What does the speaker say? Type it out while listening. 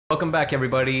Welcome back,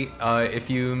 everybody. If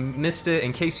you missed it,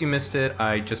 in case you missed it,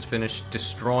 I just finished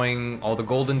destroying all the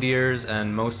golden deers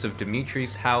and most of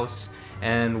Dimitri's house,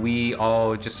 and we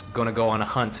all just gonna go on a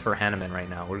hunt for Hanuman right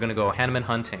now. We're gonna go Hanuman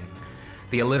hunting.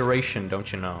 The alliteration, don't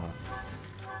you know?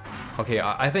 Okay,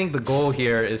 I think the goal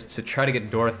here is to try to get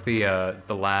Dorothea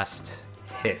the last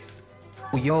hit.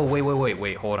 Yo,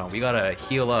 wait, hold on. We gotta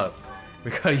heal up.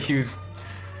 We gotta use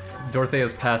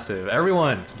Dorothea's passive.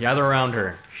 Everyone, gather around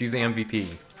her. She's the MVP.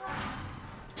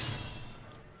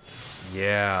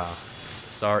 Yeah.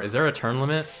 Sorry, is there a turn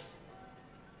limit?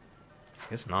 I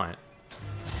guess not.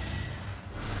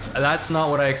 That's not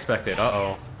what I expected.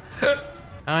 Uh-oh.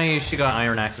 She got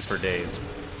iron axes for days.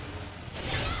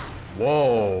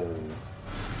 Whoa.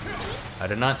 I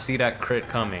did not see that crit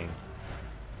coming.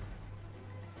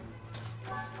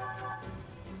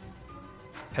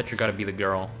 Petra gotta be the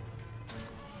girl.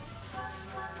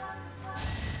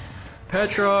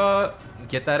 Petra!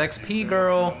 Get that XP,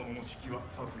 girl!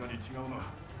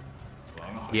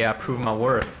 Yeah, prove my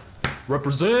worth.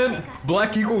 Represent!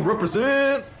 Black Eagle,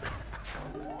 represent!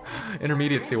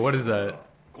 Intermediate C, what is that?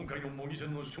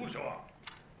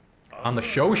 On the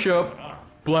show shop.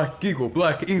 Black Eagle,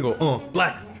 Black Eagle,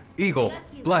 Black Eagle,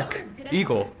 Black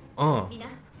Eagle,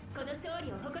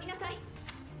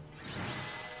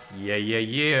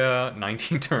 Yeah.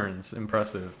 19 turns,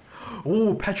 impressive.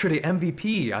 Oh, Petra the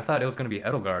MVP. I thought it was gonna be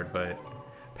Edelgard, but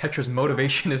Petra's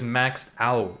motivation is maxed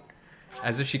out.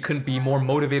 As if she couldn't be more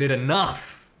motivated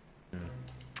enough.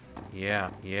 Yeah.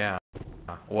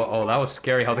 Well, oh, that was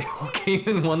scary how they all came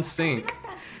in one sync.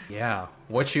 Yeah.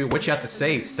 What you have to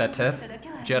say, Seteth?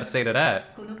 What you have to say to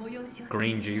that?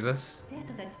 Green Jesus.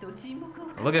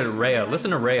 Look at Rhea.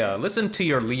 Listen to Rhea. Listen to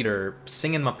your leader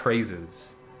singing my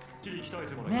praises.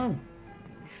 Man,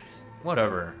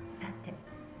 whatever.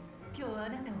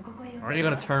 Aren't you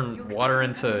gonna turn water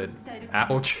into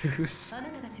apple juice?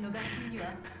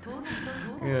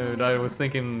 Yeah, I was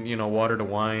thinking, you know, water to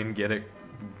wine, get it,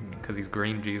 because he's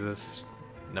green Jesus.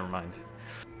 Never mind.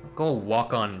 Go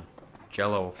walk on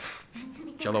Jello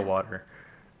water.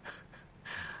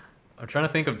 I'm trying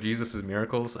to think of Jesus'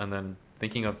 miracles and then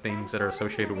thinking of things that are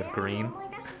associated with green.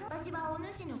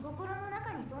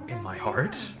 In my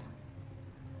heart?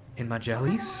 In my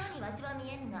jellies?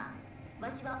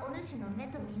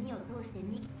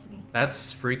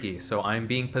 That's freaky. So I'm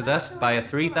being possessed by a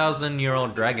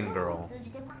 3,000-year-old dragon girl.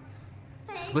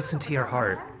 Just listen to your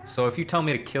heart. So if you tell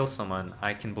me to kill someone,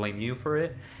 I can blame you for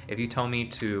it. If you tell me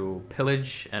to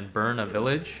pillage and burn a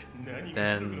village,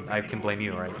 then I can blame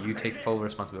you, right? You take full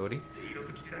responsibility.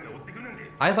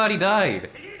 I thought he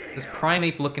died. This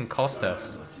primate-looking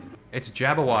Costas. It's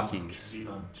Jabberwockies.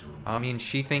 I mean,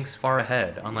 she thinks far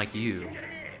ahead, unlike you.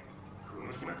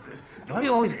 Why are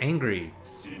you always angry?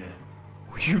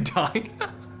 You died?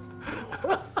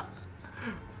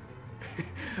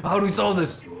 How do we solve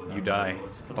this? You die.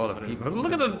 All the people.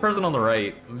 Look at the person on the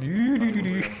right.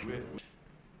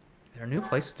 There are new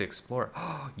places to explore.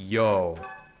 Yo,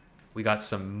 we got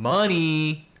some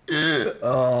money.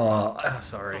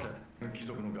 Sorry.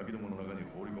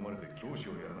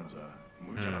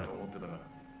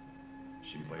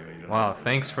 Wow,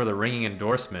 thanks for the ringing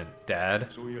endorsement,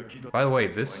 Dad. By the way,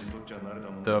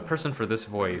 the person for this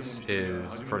voice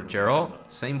is, for Geralt,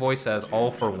 same voice as All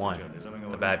for One,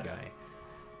 the bad guy.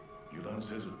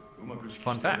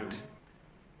 Fun fact.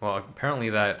 Well, apparently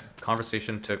that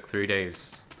conversation took 3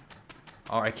 days.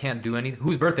 Oh, I can't do anything.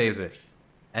 Whose birthday is it?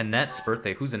 Annette's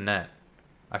birthday. Who's Annette?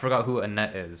 I forgot who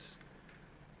Annette is.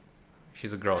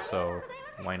 She's a girl, so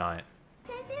why not?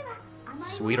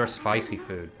 Sweet or spicy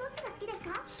food?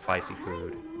 Spicy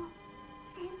food.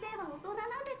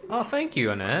 Oh, thank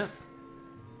you, Annette.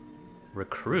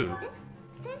 Recruit.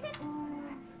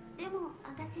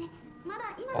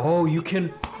 Oh, you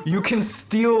can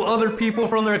steal other people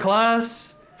from their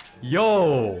class?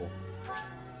 Yo.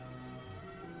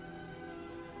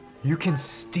 You can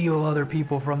steal other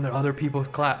people from their other people's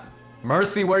class.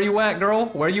 Mercy, where you at, girl?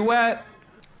 Where you at?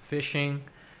 Fishing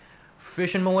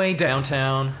my way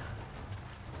downtown.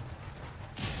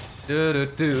 Do.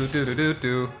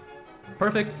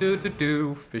 Perfect.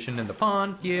 Do. Fishing in the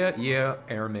pond. Yeah.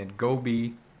 Airman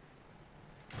Gobi.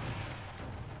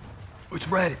 It's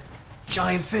red.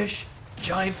 Giant fish.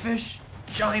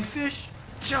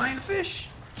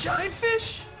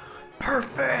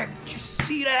 Perfect. You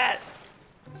see that?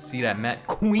 See that, Matt?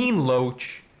 Queen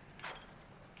Loach.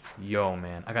 Yo,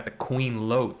 man. I got the Queen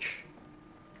Loach.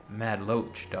 Mad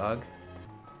Loach, dog.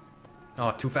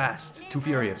 Oh, too fast. Too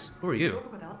furious. Who are you?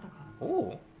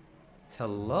 Oh.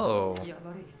 Hello.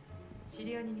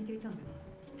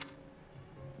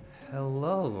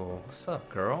 Hello. What's up,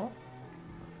 girl?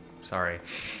 sorry.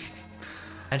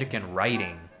 Magic and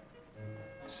writing.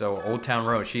 So Old Town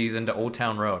Road. She's into Old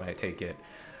Town Road, I take it.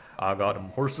 I got them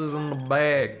horses in the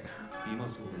bag.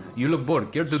 You look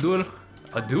bored. Get the duel.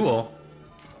 A duel?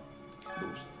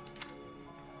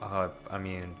 I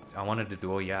mean, I wanted to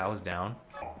duel. Yeah, I was down.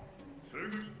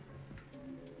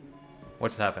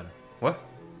 What's happened? What?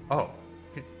 Oh.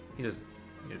 He just...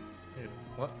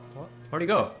 What? What? Where'd he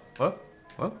go? What?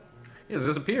 What? He just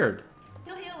disappeared.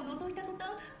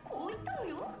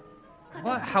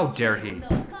 What? How dare he?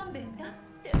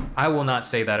 I will not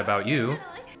say that about you.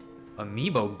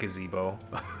 Amiibo gazebo.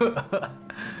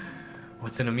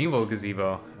 What's an amiibo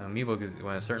gazebo? Amiibo gazebo.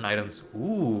 When certain items.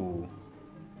 Ooh.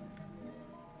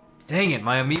 Dang it!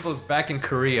 My amiibo's back in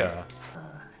Korea.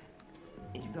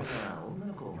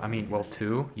 I mean, well,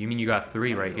 2. You mean you got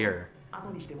 3 right here?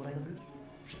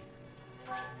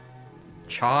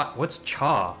 Cha? What's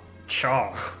cha?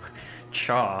 Cha.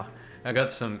 Cha. I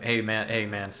got some. Hey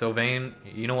man. Sylvain,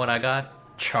 you know what I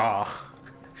got? Cha.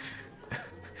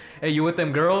 Hey, you with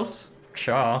them girls?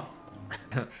 Cha.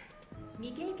 No,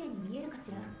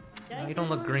 you don't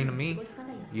look green to me.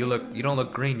 You don't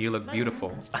look green. You look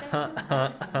beautiful.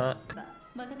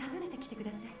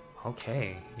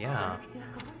 Okay, yeah.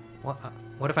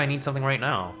 What if I need something right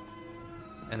now?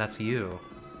 And that's you.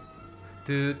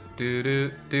 Do.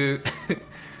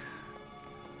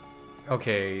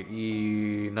 Okay,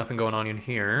 nothing going on in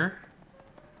here.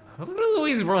 Look at the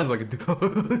way he runs like a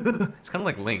it's kind of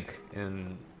like Link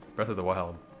in Breath of the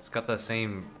Wild. It's got the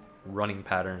same running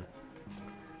pattern.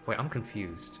 Wait, I'm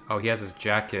confused. Oh, he has his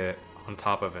jacket on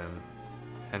top of him.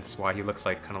 Hence why he looks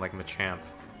like kind of like Machamp.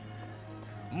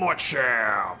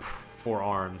 Machamp! 4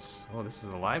 arms. Oh, this is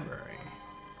the library.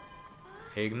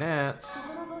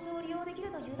 Ignats.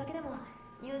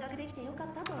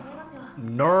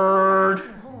 Nerd!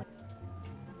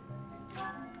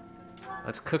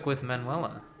 Let's cook with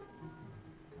Manuela.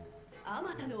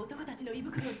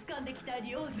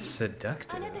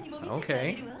 Seductive.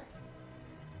 Okay.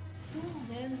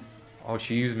 Oh,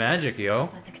 she used magic, yo.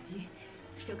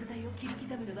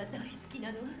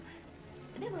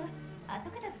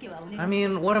 I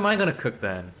mean, what am I gonna cook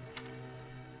then?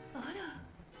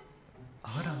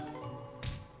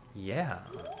 Yeah.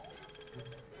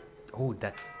 Oh,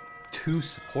 that 2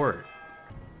 support.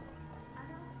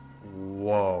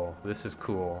 Whoa, this is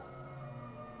cool.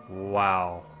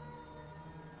 Wow.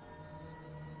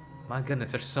 My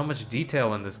goodness, there's so much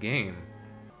detail in this game.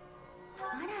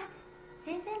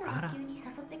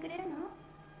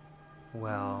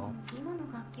 Well...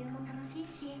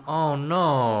 Oh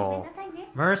no!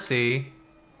 Mercy!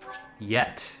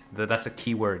 Yet. That's a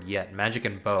key word, yet. Magic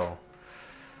and bow.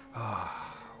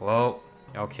 Well,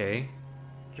 okay.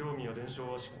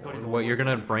 What, you're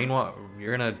gonna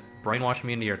brainwash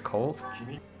me into your cult?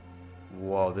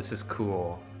 Whoa, this is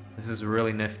cool. This is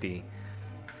really nifty.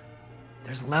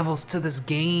 There's levels to this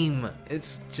game.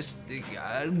 It's just...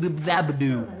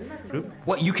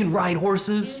 What, you can ride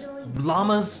horses?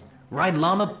 Llamas? Ride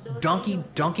llama? Donkey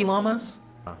llamas?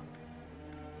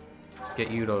 Let's get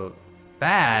you to...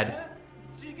 Bad?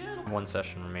 1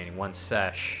 session remaining. 1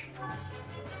 sesh.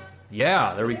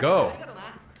 Yeah, there we go.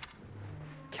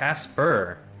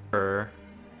 Casper.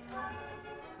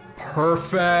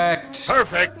 Perfect!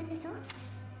 Perfect!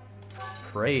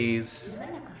 Praise.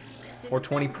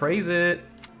 420, praise it.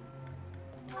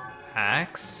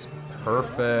 Axe.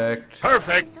 Perfect.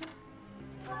 Perfect!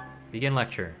 Begin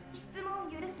lecture.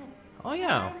 Oh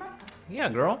yeah. Yeah,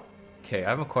 girl. Okay, I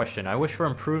have a question. I wish for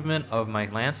improvement of my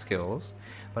lance skills,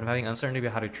 but I'm having uncertainty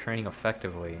about how to training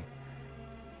effectively.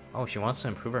 Oh, she wants to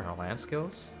improve her lance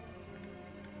skills?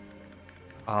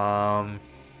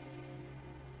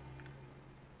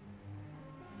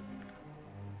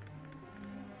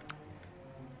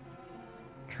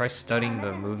 Try studying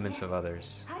the movements of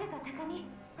others.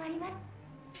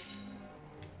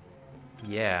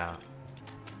 Yeah.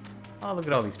 Oh, look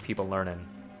at all these people learning.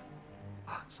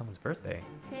 Someone's birthday.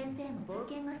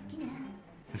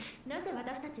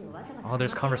 Oh,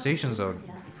 there's conversations though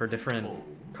for different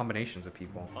combinations of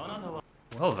people.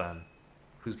 Well then,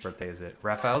 whose birthday is it?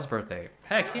 Raphael's birthday.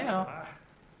 Heck yeah.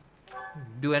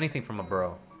 Do anything from a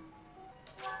bro.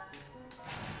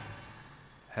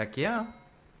 Heck yeah.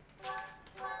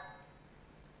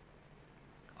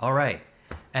 Alright,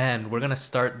 and we're gonna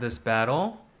start this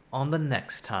battle on the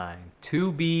next time.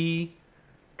 To be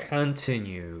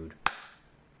continued.